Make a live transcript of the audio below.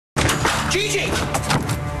Gigi!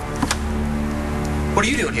 What are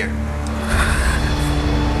you doing here?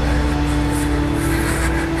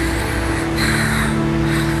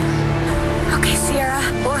 Okay, Sierra,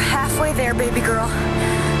 we're halfway there, baby girl.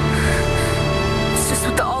 It's just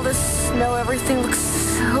with all this snow, everything looks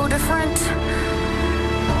so different.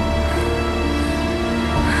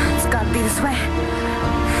 It's gotta be this way.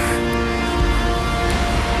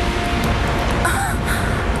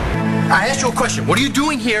 I asked you a question. What are you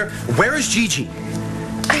doing here? Where is Gigi?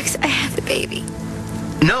 I have the baby.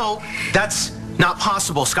 No, that's not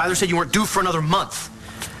possible. Skylar said you weren't due for another month.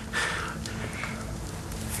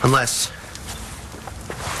 Unless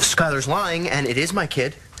Skylar's lying and it is my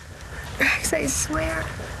kid. Rex, I swear.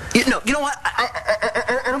 You know what?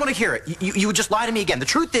 I don't want to hear it. You would just lie to me again. The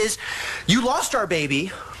truth is, you lost our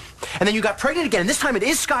baby, and then you got pregnant again, and this time it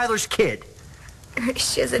is Skylar's kid.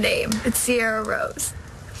 She has a name. It's Sierra Rose.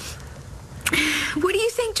 What do you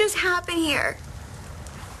think just happened here?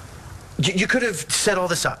 You could have set all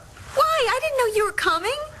this up. Why? I didn't know you were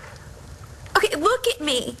coming. Okay, look at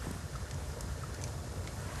me.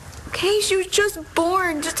 Okay, she was just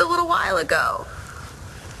born just a little while ago.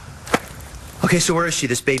 Okay, so where is she,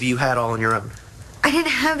 this baby you had all on your own? I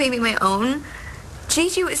didn't have a baby of my own.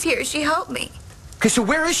 Gigi was here. She helped me. Okay, so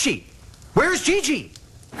where is she? Where is Gigi?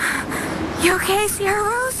 You okay, Sierra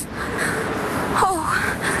Rose? Oh,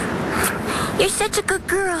 you're such a good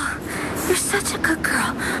girl. You're such a good girl.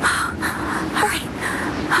 All right.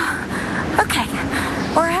 Okay,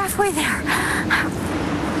 we're halfway there.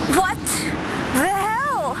 What the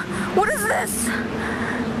hell? What is this?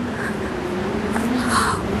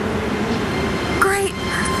 Great.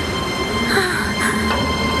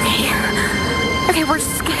 Okay, we're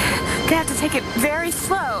just gonna have to take it very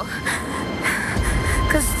slow.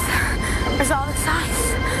 Because there's all this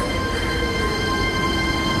ice.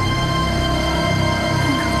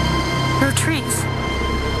 No trees.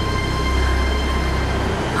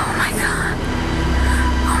 Oh my God.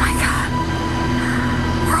 Oh my God.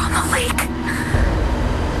 We're on the lake.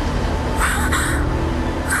 We're on the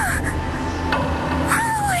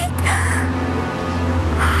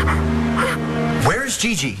lake. Where is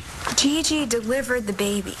Gigi? Gigi delivered the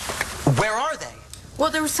baby. Where are they?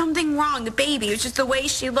 Well, there was something wrong. The baby. It was just the way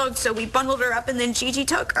she looked, so we bundled her up and then Gigi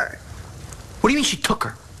took her. What do you mean she took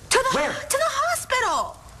her? Where? To the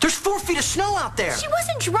hospital. There's 4 feet of snow out there. She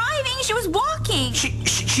wasn't driving. She was walking.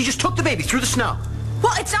 She just took the baby through the snow.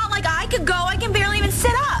 Well, it's not like I could go. I can barely even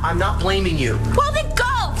sit up. I'm not blaming you. Well, then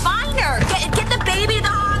go. Find her. Get the baby to the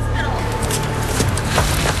hospital.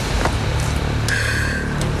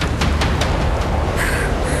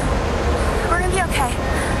 We're going to be okay.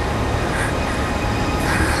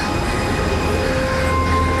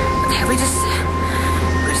 Okay, we just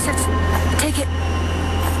have to take it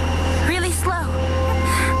really slow.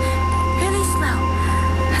 Really slow.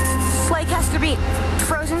 This lake has to be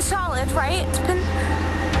frozen solid, right? It's been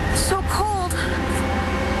so cold.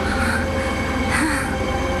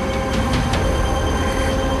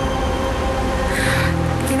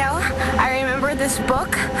 You know, I remember this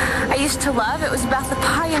book I used to love. It was about the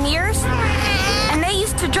pioneers. And they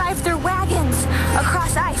used to drive their wagons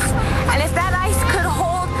across ice. And if that ice could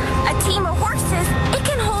hold a team of horses, it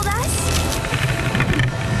can hold us.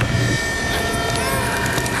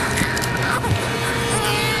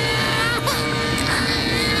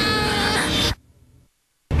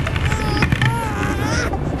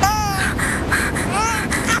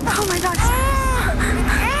 Oh my God.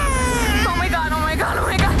 Oh my God, oh my God, oh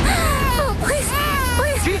my God. Oh, please,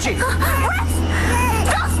 please. Gigi!